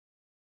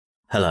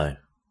Hello,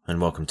 and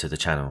welcome to the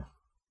channel.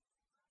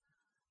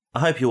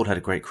 I hope you all had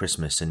a great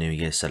Christmas and New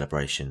Year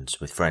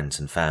celebrations with friends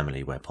and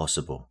family where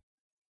possible.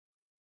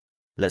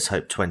 Let's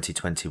hope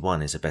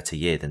 2021 is a better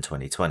year than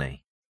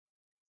 2020.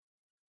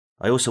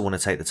 I also want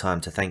to take the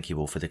time to thank you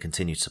all for the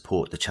continued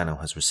support the channel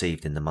has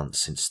received in the months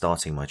since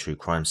starting my true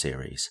crime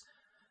series.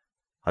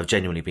 I've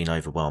genuinely been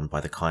overwhelmed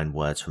by the kind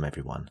words from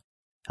everyone,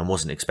 and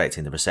wasn't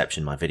expecting the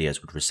reception my videos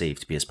would receive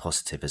to be as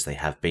positive as they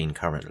have been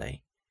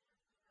currently.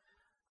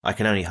 I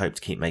can only hope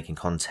to keep making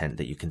content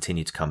that you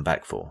continue to come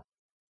back for.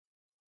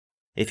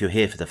 If you're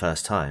here for the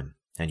first time,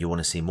 and you want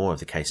to see more of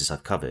the cases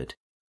I've covered,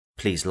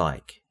 please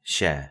like,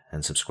 share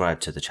and subscribe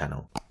to the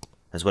channel,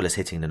 as well as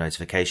hitting the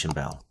notification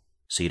bell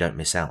so you don't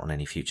miss out on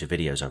any future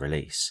videos I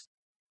release.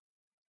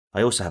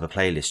 I also have a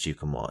playlist you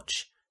can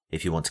watch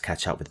if you want to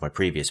catch up with my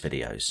previous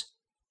videos.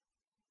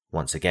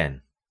 Once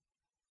again,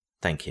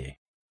 thank you.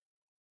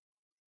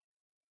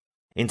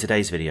 In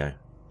today's video,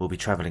 we'll be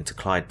travelling to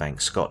Clydebank,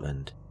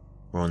 Scotland,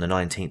 where on the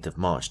 19th of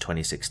March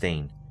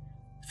 2016,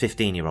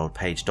 15-year-old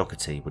Paige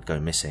Doherty would go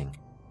missing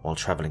while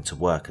travelling to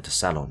work at a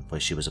salon where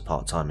she was a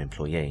part-time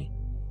employee.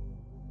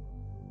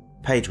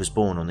 Paige was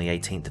born on the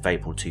 18th of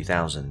April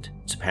 2000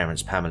 to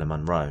parents Pamela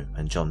Munro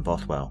and John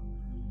Bothwell.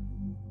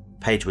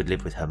 Paige would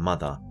live with her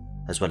mother,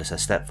 as well as her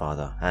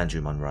stepfather Andrew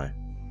Munro,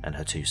 and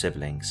her two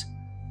siblings.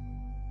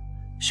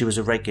 She was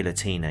a regular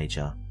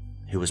teenager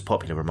who was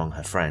popular among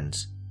her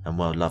friends and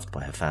well loved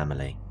by her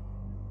family.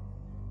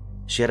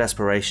 She had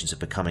aspirations of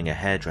becoming a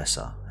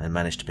hairdresser and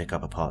managed to pick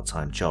up a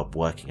part-time job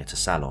working at a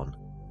salon.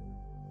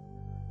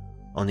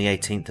 On the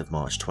 18th of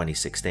March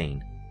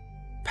 2016,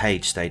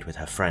 Paige stayed with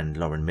her friend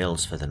Lauren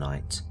Mills for the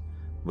night,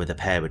 where the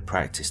pair would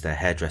practice their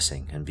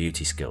hairdressing and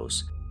beauty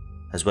skills,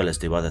 as well as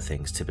do other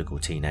things typical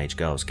teenage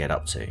girls get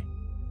up to.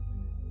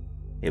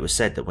 It was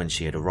said that when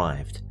she had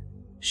arrived,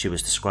 she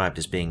was described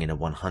as being in a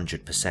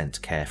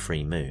 100%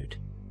 carefree mood.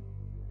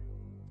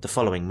 The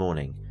following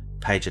morning,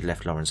 Paige had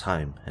left Lauren's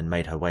home and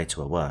made her way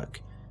to her work,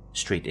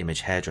 Street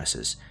Image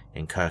Hairdressers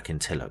in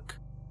Kirkintilloch.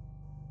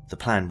 The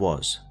plan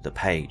was that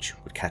Paige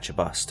would catch a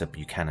bus to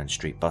Buchanan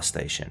Street bus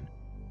station,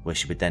 where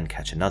she would then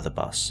catch another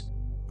bus,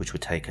 which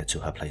would take her to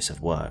her place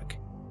of work.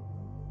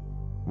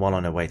 While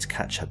on her way to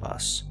catch her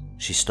bus,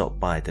 she stopped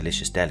by a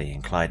delicious deli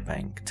in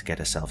Clydebank to get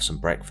herself some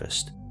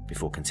breakfast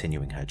before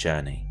continuing her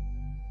journey.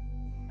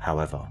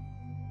 However,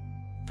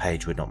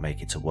 Paige would not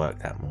make it to work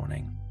that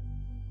morning.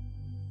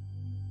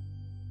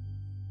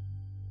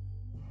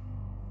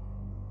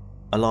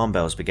 Alarm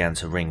bells began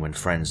to ring when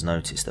friends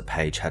noticed that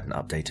Paige hadn't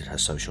updated her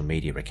social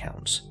media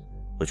accounts,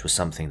 which was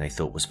something they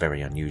thought was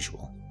very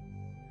unusual.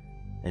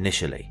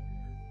 Initially,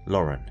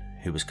 Lauren,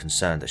 who was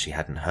concerned that she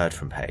hadn't heard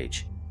from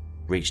Paige,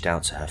 reached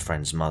out to her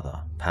friend's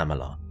mother,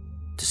 Pamela,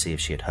 to see if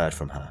she had heard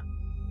from her.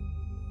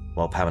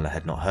 While Pamela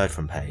had not heard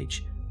from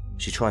Paige,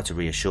 she tried to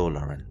reassure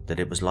Lauren that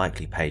it was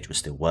likely Paige was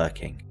still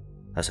working,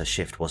 as her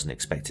shift wasn't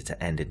expected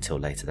to end until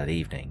later that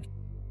evening,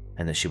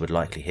 and that she would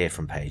likely hear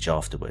from Paige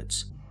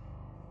afterwards.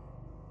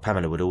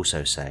 Pamela would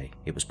also say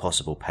it was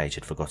possible Paige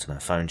had forgotten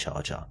her phone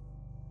charger,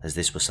 as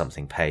this was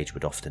something Paige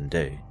would often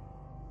do.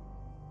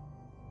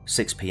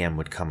 6 PM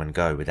would come and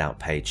go without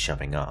Paige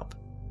showing up,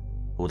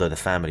 although the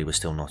family was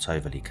still not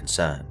overly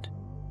concerned,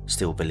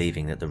 still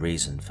believing that the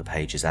reason for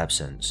Paige's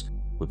absence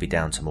would be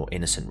down to more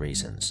innocent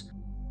reasons,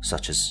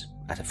 such as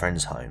at a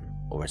friend's home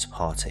or at a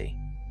party.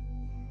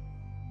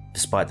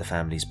 Despite the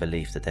family's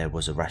belief that there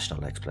was a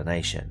rational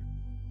explanation,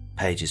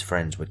 Paige's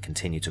friends would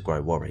continue to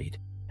grow worried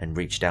and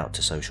reached out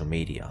to social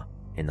media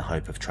in the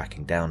hope of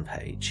tracking down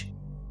Paige.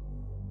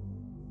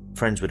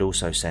 Friends would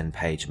also send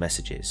Paige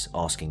messages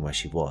asking where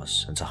she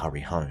was and to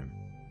hurry home.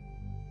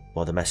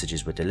 While the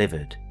messages were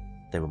delivered,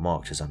 they were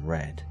marked as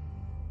unread.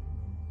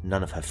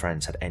 None of her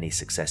friends had any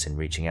success in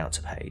reaching out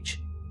to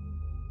Paige.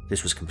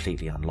 This was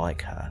completely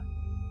unlike her.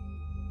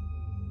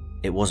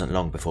 It wasn't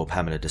long before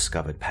Pamela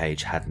discovered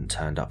Paige hadn't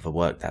turned up for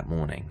work that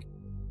morning.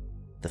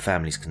 The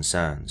family's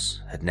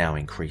concerns had now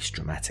increased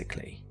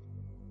dramatically.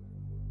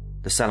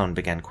 The salon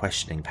began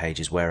questioning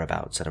Paige's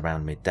whereabouts at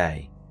around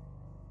midday.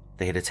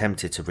 They had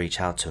attempted to reach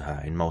out to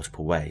her in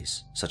multiple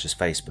ways, such as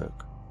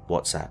Facebook,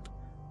 WhatsApp,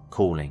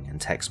 calling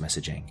and text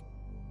messaging,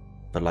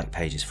 but like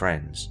Paige's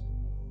friends,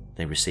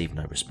 they received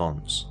no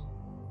response.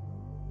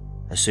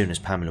 As soon as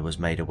Pamela was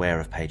made aware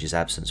of Paige's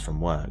absence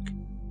from work,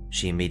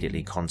 she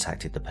immediately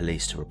contacted the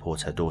police to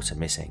report her daughter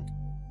missing.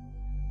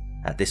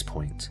 At this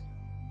point,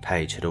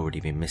 Paige had already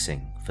been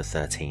missing for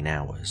 13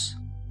 hours.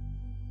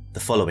 The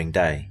following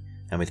day,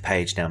 and with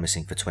Paige now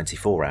missing for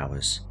 24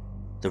 hours,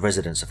 the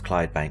residents of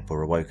Clydebank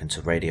were awoken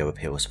to radio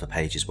appeals for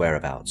Paige's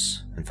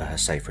whereabouts and for her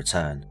safe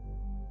return.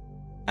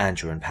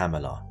 Andrew and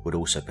Pamela would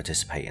also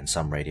participate in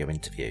some radio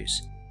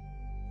interviews.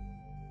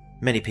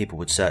 Many people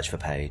would search for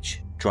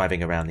Paige,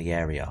 driving around the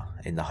area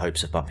in the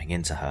hopes of bumping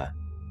into her,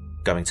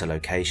 going to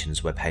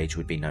locations where Paige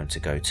would be known to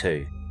go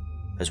to,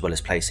 as well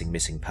as placing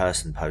missing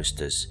person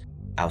posters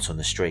out on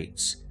the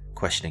streets,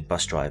 questioning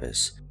bus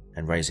drivers,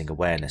 and raising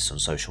awareness on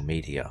social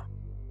media.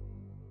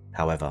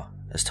 However,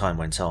 as time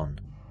went on,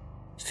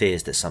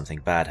 fears that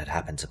something bad had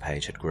happened to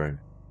Paige had grown.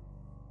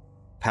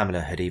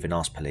 Pamela had even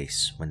asked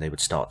police when they would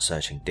start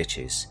searching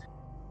ditches,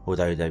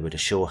 although they would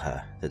assure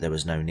her that there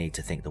was no need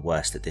to think the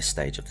worst at this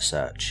stage of the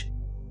search.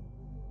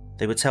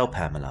 They would tell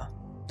Pamela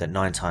that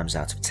 9 times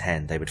out of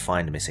 10 they would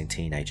find the missing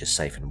teenagers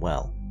safe and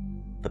well,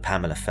 but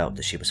Pamela felt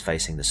that she was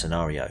facing the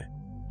scenario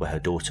where her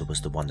daughter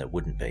was the one that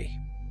wouldn't be.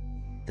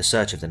 The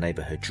search of the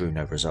neighbourhood drew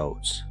no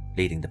results,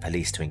 leading the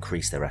police to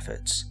increase their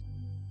efforts.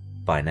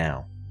 By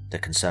now, their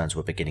concerns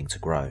were beginning to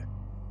grow.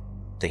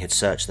 They had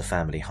searched the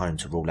family home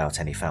to rule out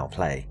any foul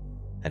play,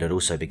 and had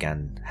also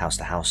begun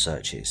house-to-house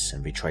searches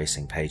and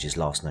retracing Paige's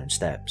last known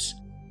steps.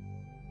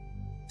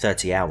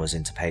 30 hours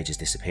into Paige's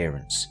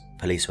disappearance,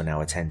 police were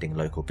now attending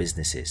local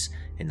businesses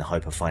in the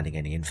hope of finding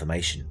any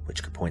information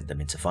which could point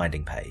them into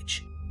finding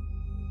Paige.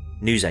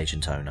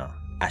 Newsagent owner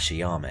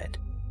Ashi Ahmed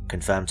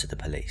confirmed to the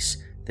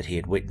police that he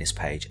had witnessed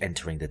Paige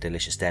entering the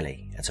Delicious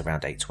Deli at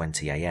around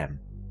 8:20 AM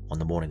on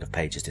the morning of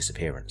Paige's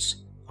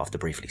disappearance, after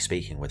briefly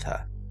speaking with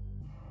her.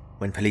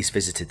 When police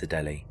visited the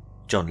deli,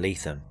 John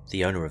Leatham,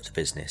 the owner of the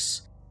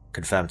business,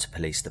 confirmed to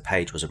police that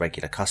Paige was a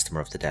regular customer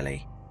of the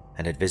deli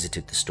and had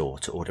visited the store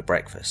to order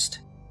breakfast.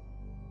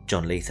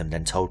 John Leatham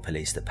then told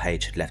police that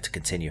Paige had left to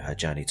continue her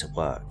journey to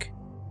work.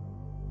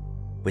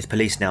 With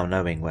police now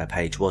knowing where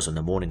Paige was on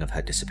the morning of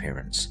her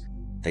disappearance,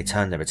 they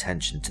turned their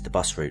attention to the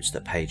bus routes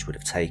that Paige would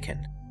have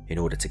taken in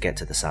order to get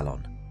to the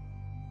salon.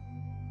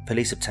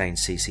 Police obtained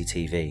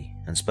CCTV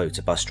and spoke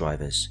to bus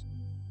drivers,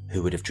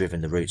 who would have driven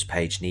the routes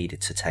Paige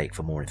needed to take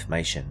for more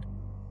information.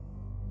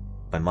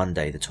 By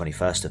Monday, the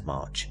 21st of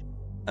March,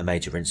 a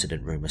major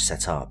incident room was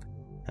set up,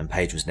 and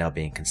Paige was now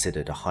being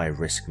considered a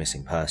high-risk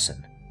missing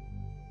person.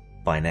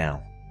 By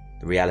now,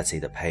 the reality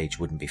that Paige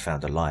wouldn't be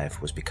found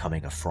alive was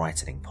becoming a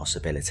frightening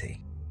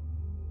possibility.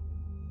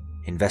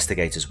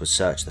 Investigators would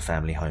search the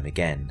family home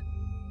again,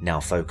 now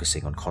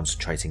focusing on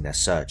concentrating their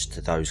search to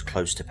those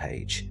close to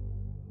Paige.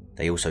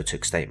 They also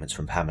took statements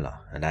from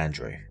Pamela and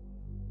Andrew.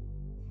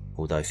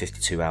 Although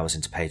 52 hours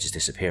into Paige's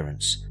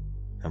disappearance,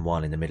 and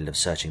while in the middle of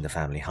searching the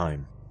family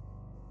home,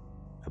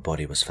 a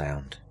body was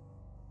found.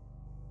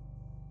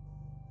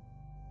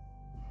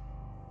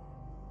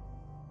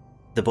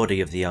 The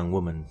body of the young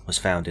woman was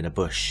found in a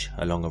bush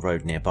along a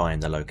road nearby in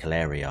the local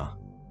area.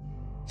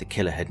 The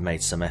killer had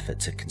made some effort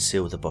to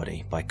conceal the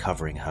body by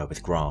covering her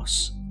with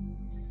grass.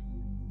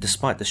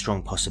 Despite the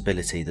strong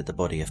possibility that the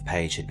body of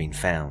Paige had been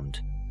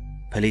found,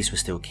 police were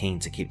still keen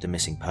to keep the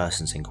missing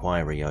persons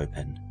inquiry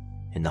open,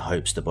 in the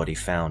hopes the body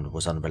found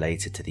was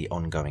unrelated to the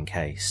ongoing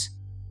case.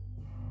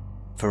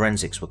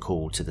 Forensics were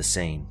called to the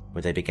scene,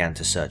 where they began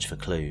to search for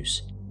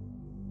clues.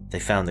 They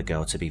found the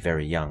girl to be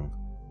very young,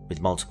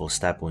 with multiple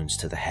stab wounds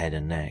to the head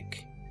and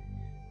neck.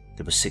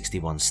 There were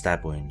 61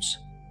 stab wounds,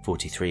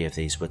 43 of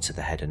these were to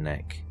the head and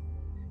neck,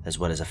 as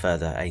well as a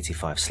further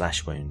 85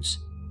 slash wounds.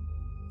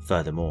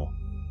 Furthermore,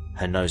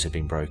 her nose had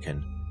been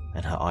broken,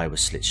 and her eye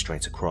was slit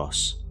straight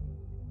across.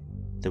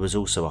 There was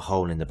also a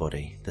hole in the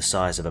body the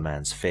size of a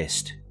man's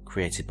fist,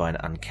 created by an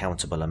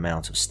uncountable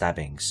amount of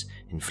stabbings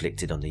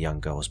inflicted on the young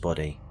girl's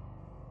body.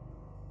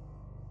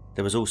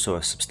 There was also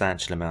a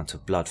substantial amount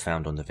of blood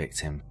found on the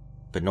victim,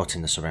 but not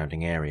in the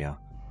surrounding area.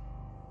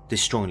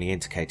 This strongly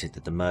indicated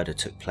that the murder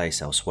took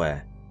place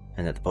elsewhere,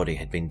 and that the body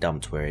had been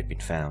dumped where it had been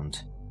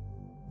found.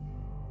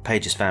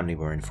 Paige's family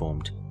were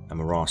informed and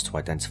were asked to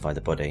identify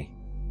the body.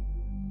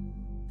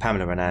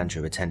 Pamela and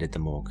Andrew attended the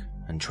morgue,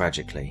 and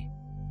tragically,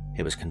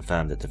 it was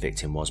confirmed that the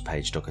victim was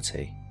Paige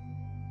Doherty.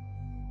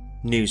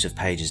 News of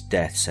Paige's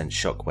death sent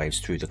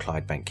shockwaves through the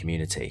Clydebank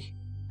community,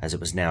 as it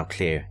was now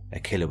clear a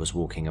killer was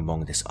walking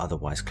among this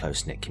otherwise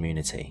close-knit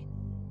community.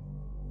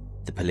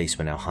 The police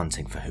were now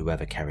hunting for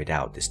whoever carried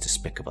out this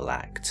despicable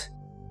act.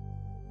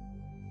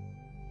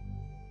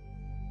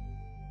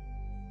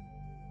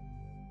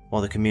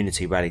 While the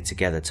community rallied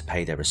together to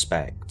pay their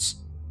respects,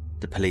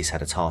 the police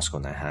had a task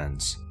on their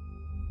hands.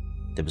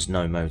 There was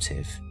no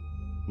motive,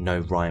 no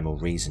rhyme or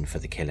reason for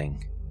the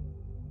killing.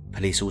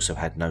 Police also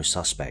had no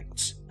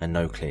suspects and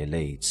no clear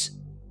leads.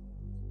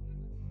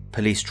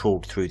 Police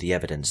trawled through the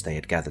evidence they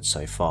had gathered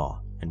so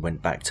far and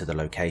went back to the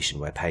location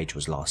where Paige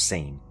was last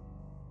seen.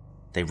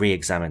 They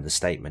re-examined the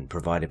statement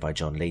provided by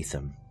John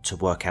Leatham to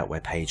work out where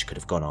Paige could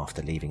have gone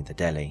after leaving the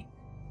deli.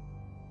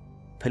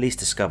 Police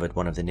discovered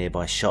one of the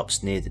nearby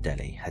shops near the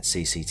deli had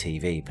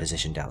CCTV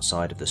positioned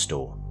outside of the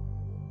store.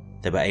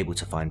 They were able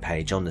to find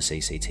Paige on the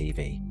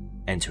CCTV,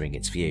 entering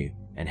its view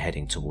and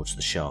heading towards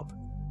the shop.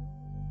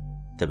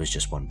 There was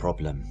just one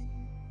problem.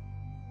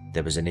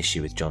 There was an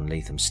issue with John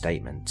Leatham's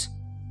statement.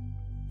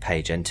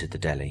 Paige entered the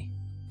deli,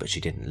 but she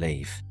didn't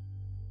leave.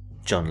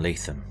 John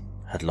Leatham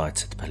had lied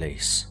to the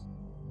police.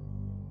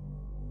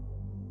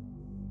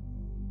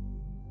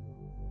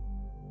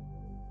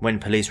 When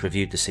police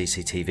reviewed the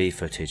CCTV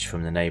footage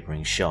from the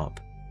neighbouring shop,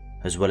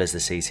 as well as the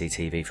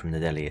CCTV from the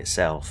deli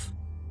itself,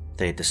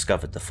 they had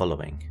discovered the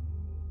following.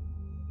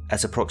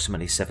 At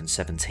approximately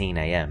 7:17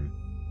 AM,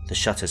 the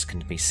shutters can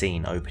be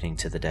seen opening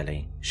to the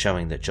deli,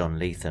 showing that John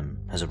Leatham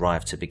has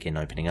arrived to begin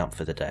opening up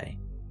for the day.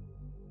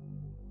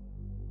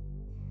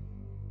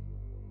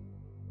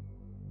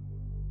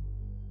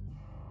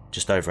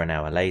 Just over an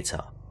hour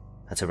later,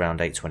 at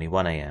around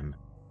 8:21 AM,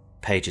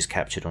 Paige is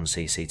captured on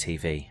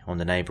CCTV on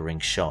the neighbouring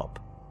shop,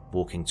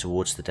 walking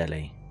towards the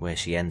deli where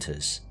she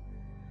enters.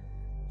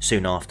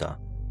 Soon after,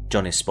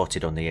 John is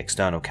spotted on the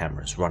external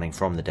cameras running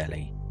from the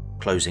deli,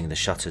 closing the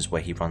shutters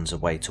where he runs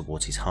away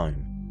towards his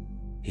home.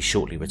 He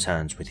shortly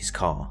returns with his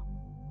car.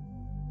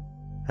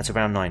 At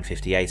around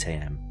 9:58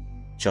 AM,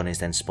 John is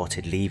then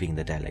spotted leaving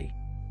the deli,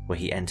 where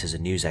he enters a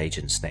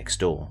newsagent's next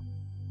door.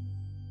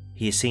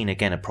 He is seen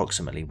again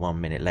approximately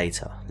 1 minute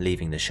later,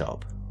 leaving the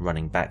shop,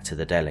 running back to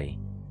the deli.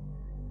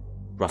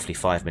 Roughly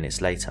 5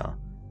 minutes later,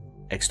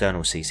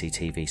 external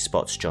CCTV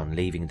spots John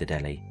leaving the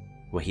deli,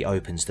 where he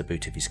opens the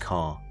boot of his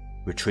car,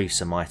 retrieves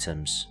some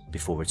items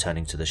before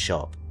returning to the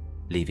shop,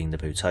 leaving the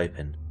boot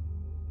open.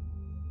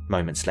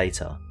 Moments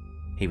later,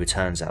 he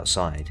returns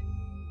outside,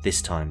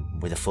 this time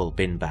with a full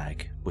bin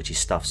bag which he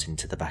stuffs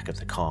into the back of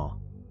the car.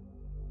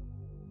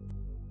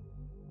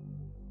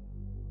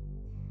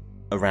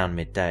 Around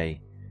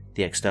midday,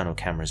 the external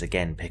cameras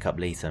again pick up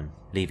Leatham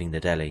leaving the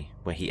deli,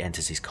 where he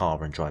enters his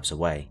car and drives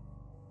away.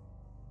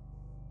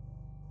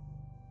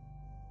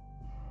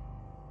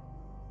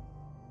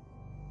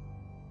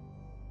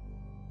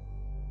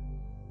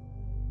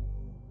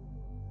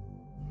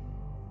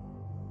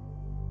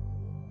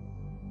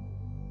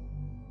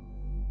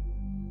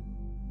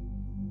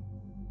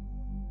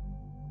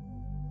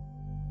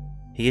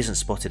 He isn't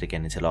spotted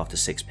again until after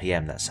 6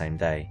 PM that same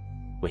day,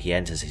 where he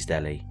enters his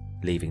deli,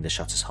 leaving the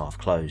shutters half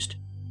closed,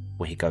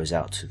 where he goes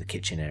out to the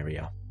kitchen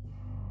area.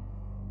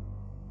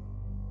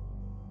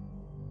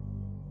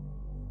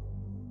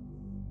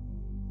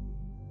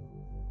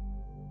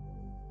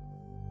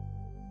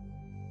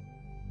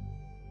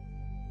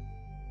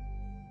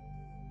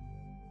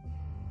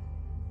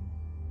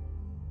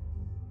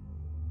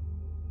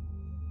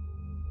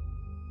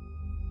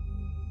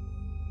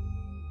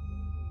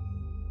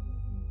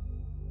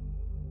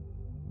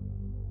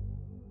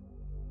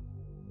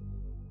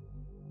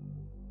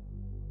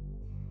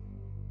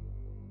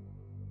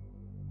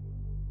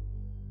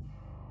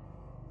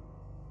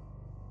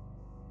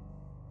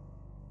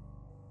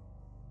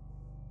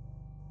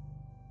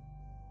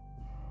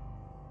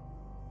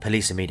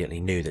 Police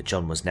immediately knew that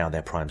John was now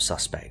their prime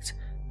suspect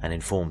and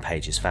informed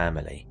Paige's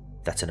family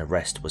that an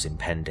arrest was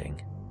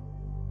impending.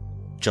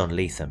 John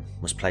Leatham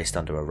was placed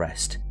under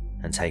arrest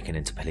and taken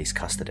into police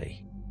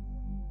custody.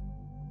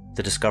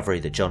 The discovery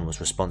that John was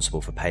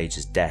responsible for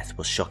Paige's death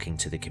was shocking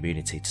to the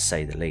community, to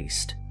say the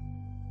least.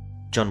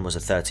 John was a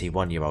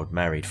 31-year-old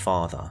married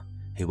father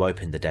who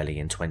opened the deli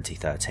in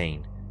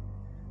 2013.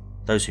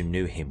 Those who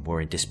knew him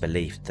were in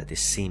disbelief that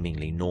this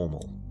seemingly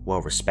normal,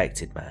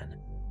 well-respected man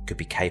could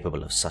be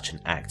capable of such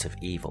an act of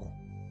evil.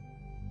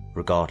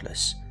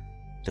 Regardless,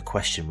 the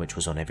question which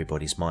was on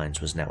everybody's minds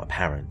was now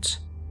apparent.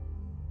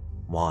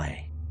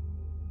 Why?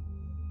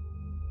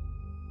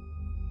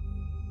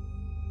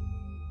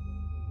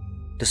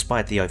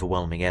 Despite the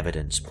overwhelming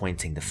evidence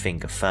pointing the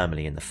finger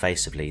firmly in the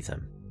face of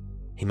Leatham,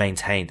 he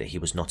maintained that he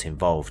was not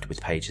involved with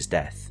Paige's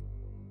death.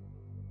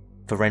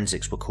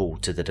 Forensics were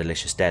called to the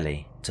Delicious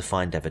Deli to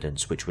find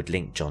evidence which would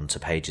link John to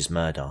Paige's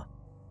murder.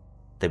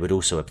 They would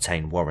also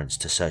obtain warrants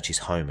to search his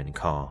home and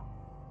car.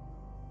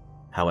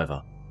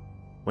 However,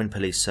 when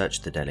police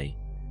searched the deli,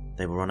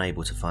 they were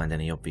unable to find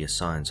any obvious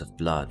signs of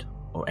blood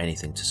or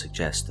anything to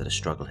suggest that a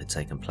struggle had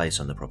taken place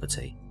on the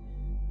property.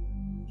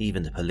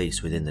 Even the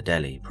police within the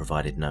deli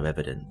provided no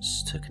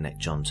evidence to connect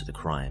John to the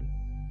crime.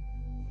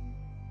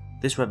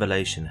 This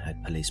revelation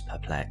had police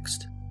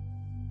perplexed.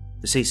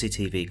 The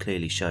CCTV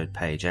clearly showed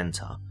Paige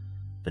enter,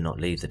 but not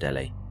leave the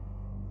deli.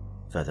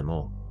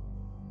 Furthermore,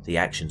 the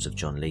actions of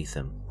John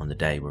Leatham on the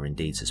day were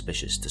indeed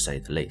suspicious, to say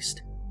the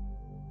least.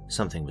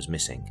 Something was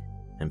missing,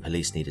 and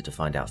police needed to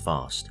find out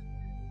fast.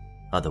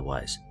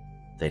 Otherwise,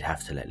 they'd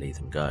have to let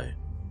Leatham go.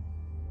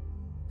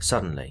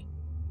 Suddenly,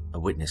 a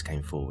witness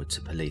came forward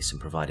to police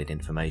and provided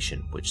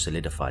information which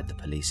solidified the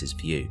police's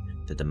view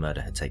that the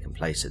murder had taken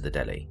place at the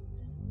deli.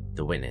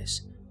 The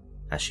witness,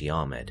 Ashi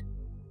Ahmed,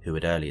 who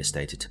had earlier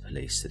stated to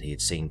police that he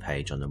had seen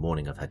Paige on the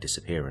morning of her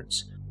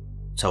disappearance,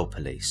 told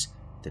police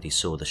that he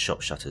saw the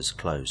shop shutters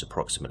close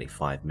approximately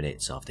 5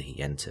 minutes after he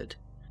entered.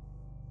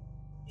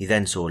 He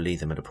then saw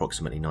Leatham at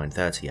approximately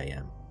 9:30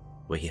 AM,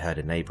 where he heard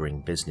a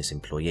neighbouring business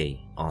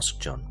employee ask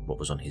John what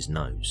was on his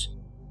nose,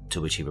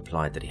 to which he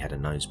replied that he had a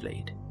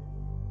nosebleed.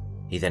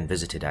 He then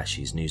visited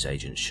Ashi's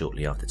newsagent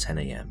shortly after 10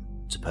 AM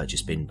to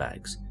purchase bin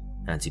bags,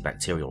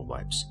 antibacterial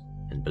wipes,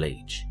 and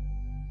bleach.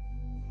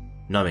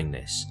 Knowing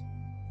this,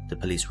 the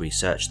police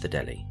researched the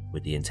deli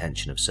with the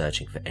intention of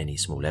searching for any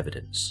small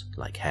evidence,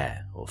 like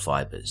hair or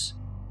fibres.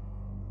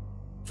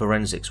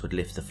 Forensics would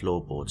lift the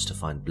floorboards to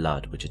find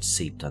blood which had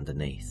seeped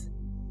underneath,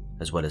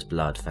 as well as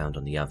blood found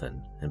on the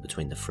oven and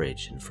between the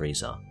fridge and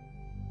freezer.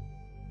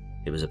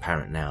 It was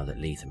apparent now that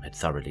Leatham had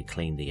thoroughly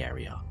cleaned the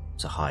area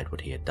to hide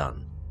what he had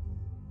done.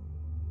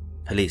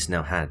 Police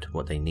now had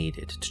what they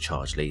needed to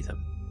charge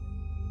Leatham,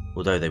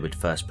 although they would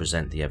first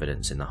present the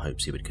evidence in the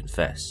hopes he would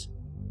confess,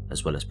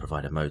 as well as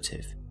provide a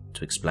motive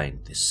to explain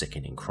this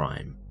sickening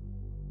crime.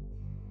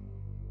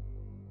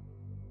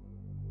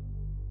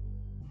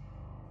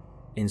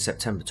 In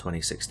September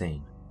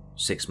 2016,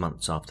 6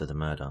 months after the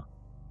murder,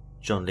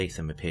 John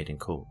Leatham appeared in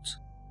court.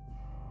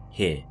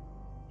 Here,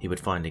 he would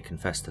finally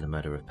confess to the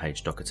murder of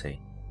Paige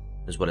Doherty,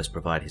 as well as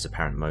provide his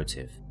apparent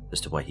motive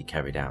as to why he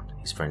carried out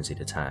his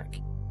frenzied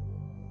attack.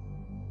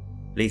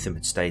 Leatham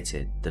had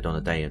stated that on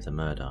the day of the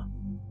murder,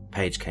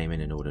 Paige came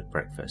in and ordered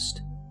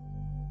breakfast.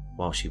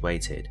 While she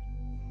waited,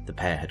 the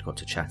pair had got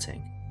to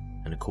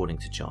chatting, and according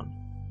to John,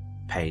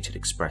 Paige had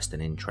expressed an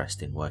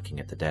interest in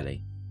working at the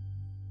deli.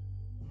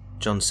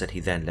 John said he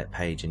then let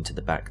Paige into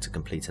the back to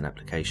complete an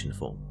application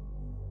form,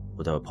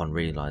 although upon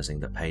realising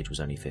that Paige was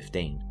only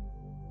 15,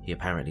 he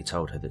apparently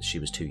told her that she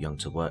was too young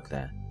to work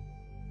there.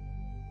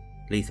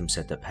 Leatham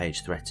said that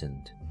Paige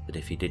threatened that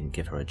if he didn't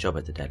give her a job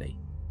at the deli,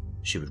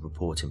 she would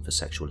report him for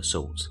sexual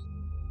assault.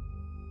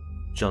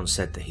 John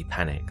said that he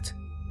panicked,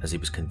 as he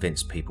was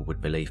convinced people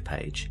would believe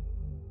Paige,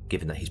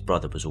 given that his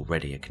brother was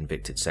already a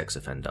convicted sex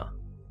offender.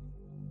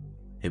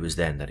 It was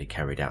then that he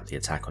carried out the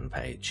attack on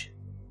Paige.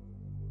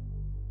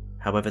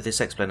 However,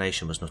 this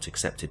explanation was not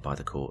accepted by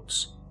the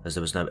courts, as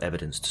there was no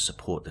evidence to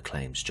support the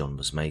claims John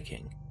was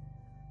making.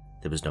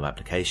 There was no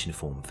application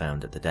form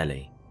found at the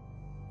deli.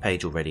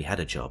 Paige already had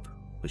a job,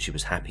 which she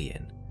was happy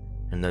in,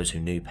 and those who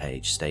knew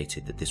Paige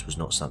stated that this was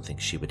not something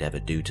she would ever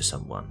do to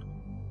someone.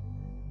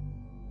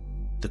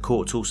 The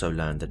court also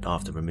learned that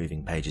after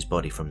removing Paige's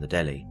body from the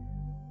deli,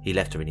 he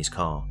left her in his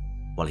car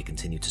while he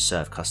continued to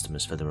serve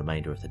customers for the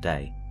remainder of the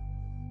day.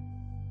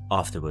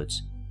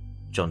 Afterwards,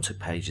 John took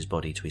Paige's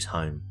body to his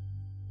home,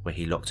 where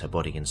he locked her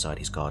body inside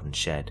his garden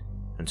shed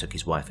and took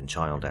his wife and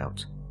child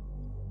out.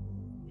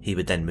 He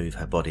would then move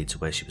her body to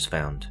where she was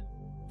found,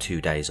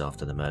 2 days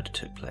after the murder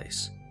took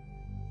place.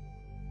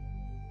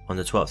 On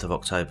the 12th of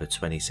October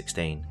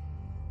 2016,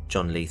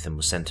 John Leatham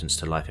was sentenced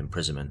to life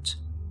imprisonment,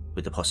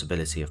 with the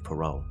possibility of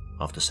parole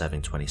after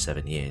serving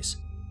 27 years.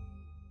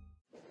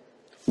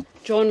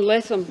 John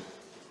Leatham,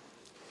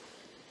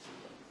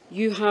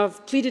 you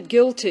have pleaded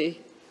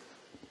guilty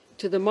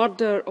to the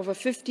murder of a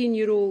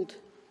 15-year-old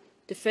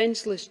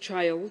defenceless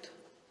child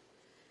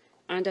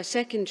and a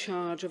second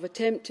charge of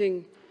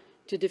attempting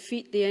to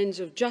defeat the ends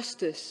of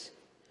justice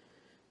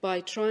by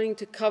trying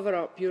to cover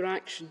up your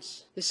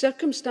actions. The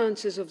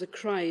circumstances of the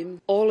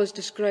crime, all as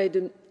described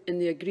in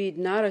the agreed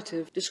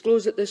narrative,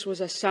 disclose that this was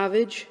a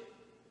savage,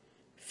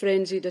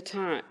 frenzied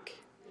attack.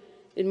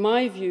 In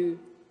my view,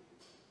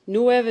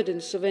 no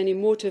evidence of any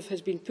motive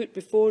has been put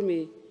before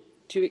me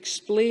to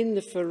explain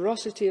the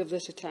ferocity of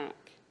this attack.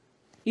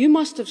 You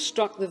must have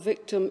struck the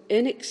victim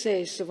in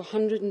excess of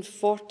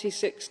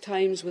 146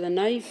 times with a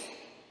knife,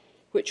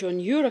 which on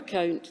your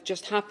account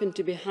just happened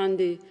to be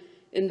handy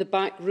in the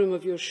back room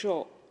of your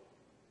shop.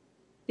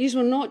 These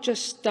were not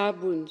just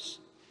stab wounds,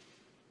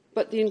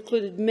 but they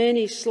included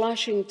many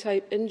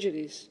slashing-type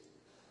injuries.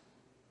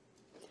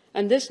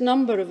 And this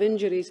number of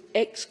injuries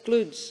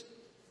excludes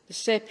the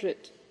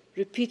separate,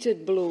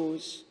 repeated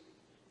blows,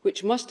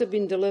 which must have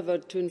been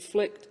delivered to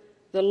inflict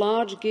the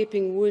large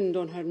gaping wound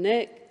on her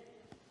neck,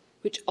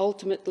 which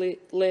ultimately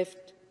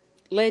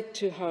led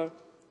to her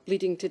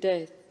bleeding to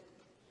death.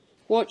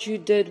 What you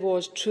did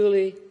was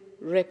truly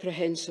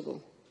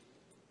reprehensible.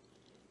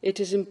 It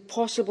is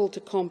impossible to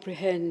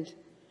comprehend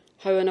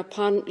how an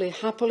apparently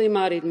happily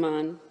married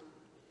man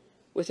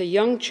with a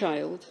young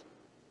child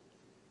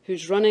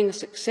who's running a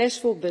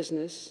successful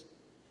business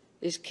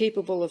is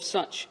capable of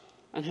such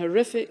an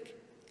horrific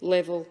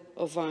level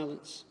of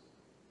violence.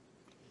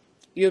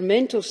 Your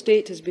mental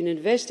state has been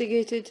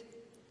investigated,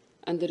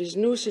 and there is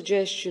no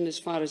suggestion, as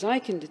far as I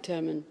can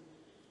determine,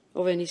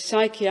 of any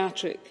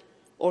psychiatric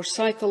or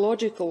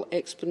psychological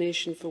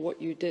explanation for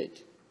what you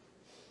did.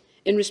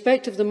 In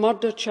respect of the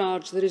murder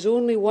charge, there is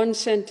only one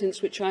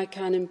sentence which I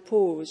can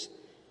impose,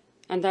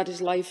 and that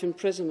is life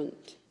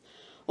imprisonment.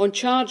 On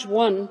charge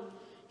 1,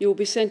 you will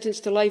be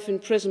sentenced to life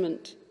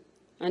imprisonment,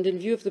 and in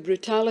view of the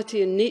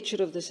brutality and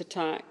nature of this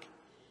attack,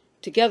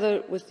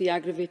 together with the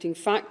aggravating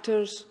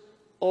factors,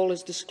 all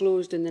as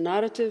disclosed in the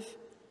narrative,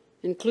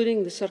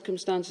 including the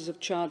circumstances of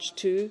charge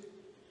 2,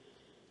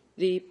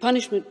 the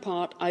punishment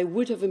part I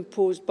would have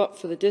imposed but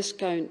for the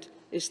discount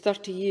is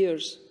 30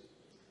 years.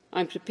 I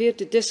am prepared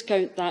to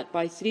discount that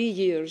by 3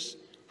 years,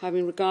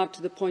 having regard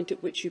to the point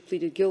at which you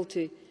pleaded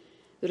guilty.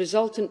 The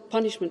resultant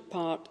punishment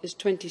part is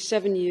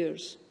 27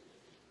 years.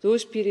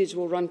 Those periods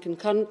will run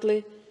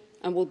concurrently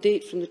and will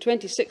date from the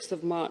 26th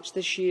of March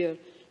this year,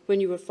 when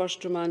you were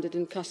first remanded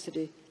in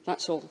custody.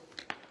 That's all.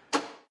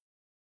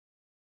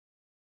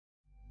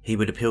 He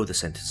would appeal the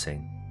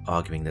sentencing,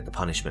 arguing that the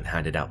punishment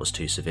handed out was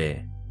too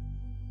severe.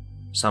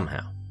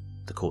 Somehow,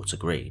 the courts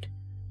agreed,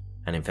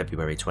 and in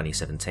February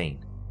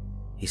 2017,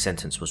 his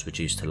sentence was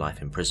reduced to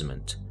life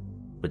imprisonment,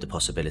 with the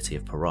possibility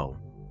of parole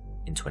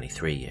in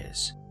 23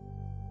 years.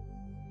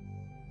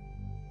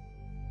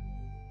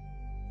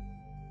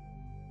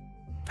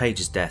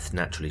 Paige's death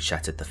naturally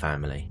shattered the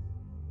family,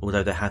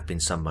 although there have been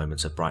some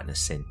moments of brightness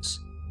since.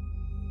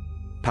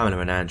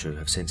 Pamela and Andrew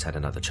have since had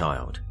another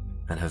child,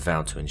 and have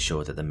vowed to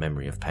ensure that the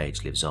memory of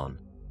Paige lives on,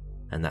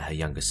 and that her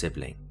younger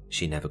sibling,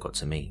 she never got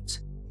to meet,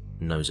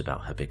 knows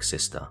about her big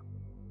sister.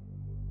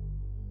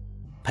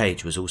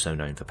 Paige was also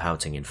known for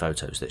pouting in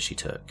photos that she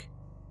took.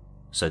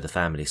 so the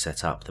family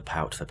set up the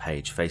Pout for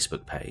Paige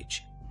Facebook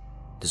page,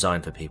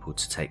 designed for people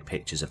to take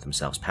pictures of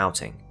themselves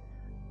pouting,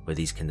 where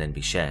these can then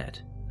be shared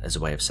as a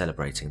way of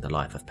celebrating the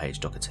life of Paige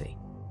Doherty.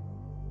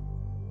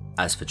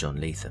 As for John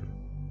Leatham,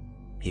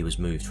 he was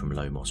moved from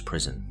Low Moss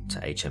Prison to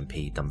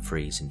HMP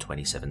Dumfries in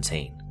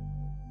 2017,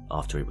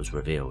 after it was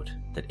revealed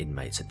that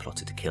inmates had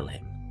plotted to kill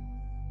him.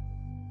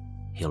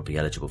 He'll be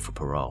eligible for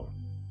parole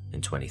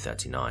in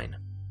 2039.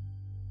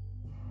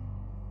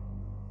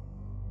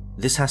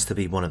 This has to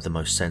be one of the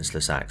most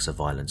senseless acts of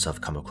violence I've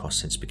come across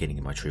since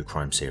beginning my true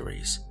crime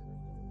series.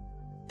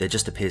 There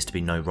just appears to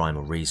be no rhyme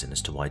or reason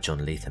as to why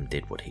John Leatham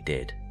did what he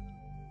did.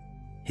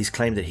 His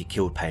claim that he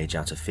killed Paige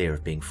out of fear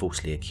of being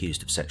falsely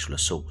accused of sexual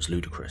assault was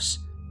ludicrous.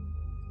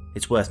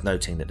 It's worth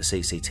noting that the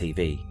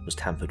CCTV was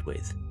tampered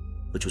with,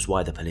 which was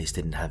why the police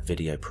didn't have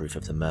video proof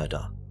of the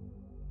murder.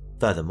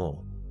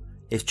 Furthermore,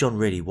 if John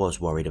really was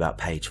worried about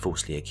Paige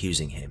falsely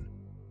accusing him,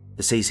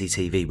 the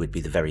CCTV would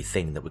be the very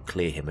thing that would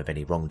clear him of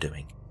any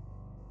wrongdoing.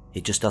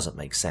 It just doesn't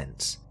make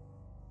sense.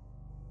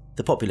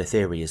 The popular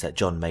theory is that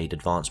John made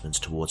advancements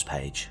towards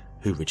Paige,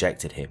 who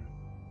rejected him.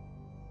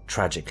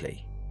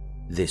 Tragically,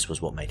 this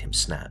was what made him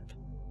snap.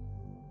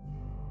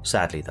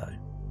 Sadly though,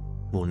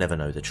 we'll never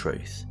know the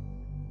truth,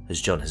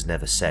 as John has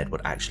never said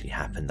what actually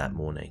happened that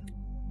morning.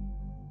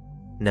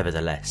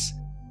 Nevertheless,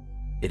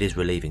 it is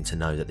relieving to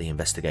know that the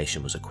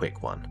investigation was a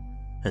quick one,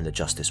 and that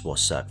justice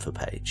was served for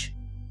Paige.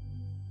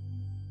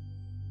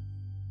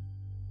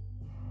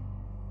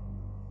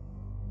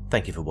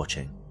 Thank you for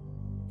watching.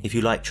 If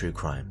you like true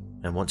crime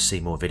and want to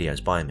see more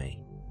videos by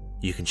me,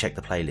 you can check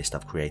the playlist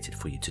I've created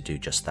for you to do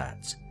just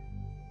that.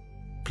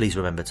 Please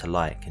remember to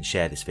like and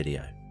share this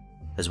video,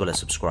 as well as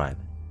subscribe,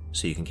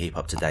 so you can keep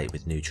up to date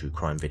with new true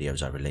crime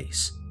videos I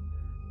release.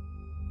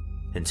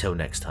 Until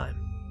next time,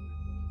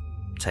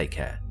 take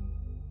care,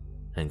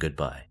 and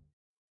goodbye.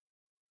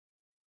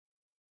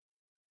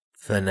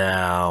 For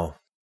now.